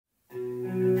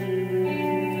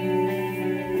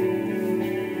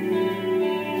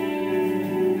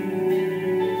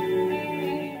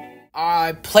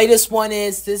play this one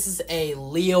is, this is a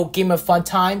Leo Gamer Fun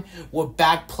Time. We're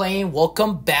back playing,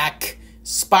 welcome back,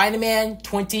 Spider-Man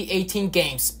 2018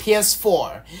 games,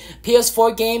 PS4.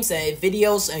 PS4 games and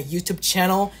videos and YouTube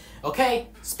channel. Okay,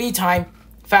 speed time,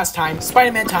 fast time,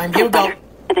 Spider-Man time, here we go. Been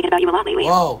thinking about you a lot lately.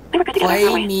 Whoa, We were good together, play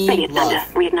weren't we? me Maybe it's time love.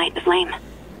 to reignite the flame.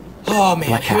 Oh man,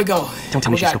 Black here we Cat. go. Don't tell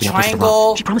me We she's got scoping out places to triangle.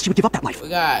 rob. She promised she would give up that life. We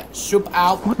got Shoop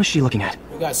out. What was she looking at?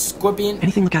 We got Scorpion.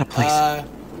 Anything look out of place?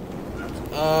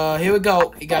 Here we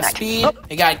go. You got Speed.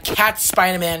 You got Cat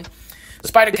Spider-Man.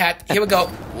 Spider-Cat. Here we go.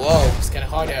 Whoa, it's kind of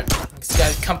hard there. It's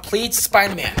got complete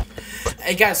Spider-Man.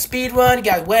 You got Speed Run. You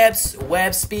got web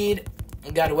speed.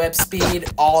 You got web speed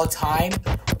all the time.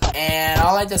 And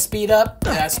I like to speed up.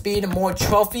 You got speed and more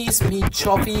trophies. Need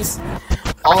trophies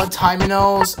all the time, you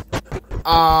know.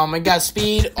 I got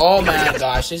speed. Oh my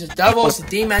gosh, this is devils,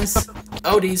 demons,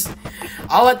 Odies.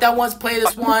 I'll let that one play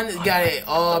this one. You got it.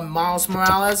 Miles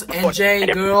Morales,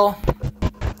 NJ girl,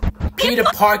 Peter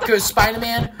Parker,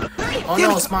 Spider-Man. Oh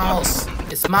no, it's Miles.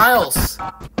 It's Miles.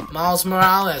 Miles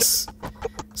Morales,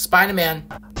 Spider-Man.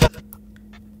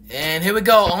 And here we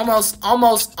go. Almost.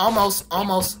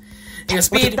 You got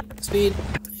speed,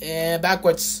 and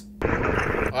backwards.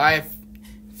 Alright.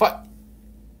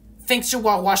 Thanks for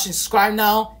watching. Subscribe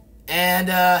now, and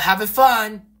have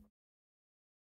fun.